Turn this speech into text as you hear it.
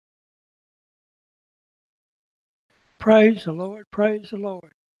Praise the Lord, praise the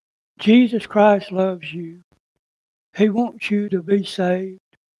Lord. Jesus Christ loves you. He wants you to be saved.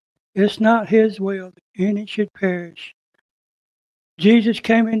 It's not His will that any should perish. Jesus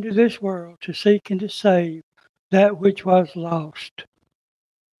came into this world to seek and to save that which was lost.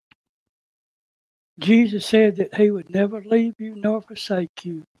 Jesus said that He would never leave you nor forsake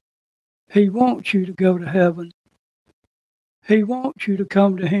you. He wants you to go to heaven. He wants you to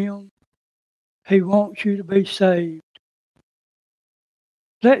come to Him. He wants you to be saved.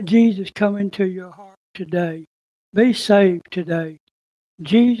 Let Jesus come into your heart today. Be saved today.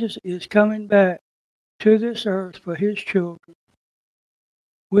 Jesus is coming back to this earth for His children.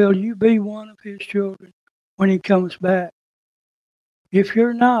 Will you be one of His children when He comes back? If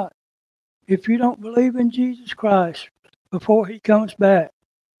you're not, if you don't believe in Jesus Christ before He comes back,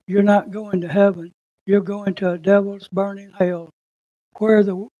 you're not going to heaven. You're going to a devil's burning hell where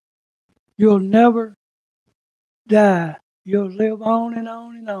you'll never die. You'll live on and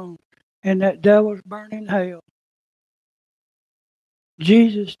on and on in that devil's burning hell.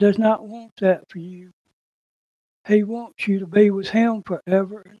 Jesus does not want that for you. He wants you to be with Him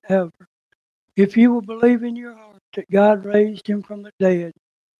forever and ever. If you will believe in your heart that God raised Him from the dead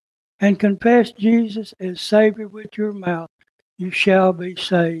and confess Jesus as Savior with your mouth, you shall be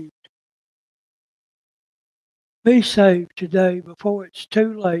saved. Be saved today before it's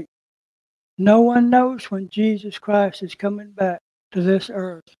too late. No one knows when Jesus Christ is coming back to this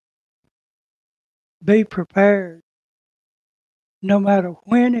earth. Be prepared. No matter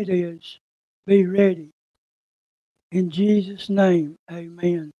when it is, be ready. In Jesus' name,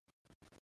 amen.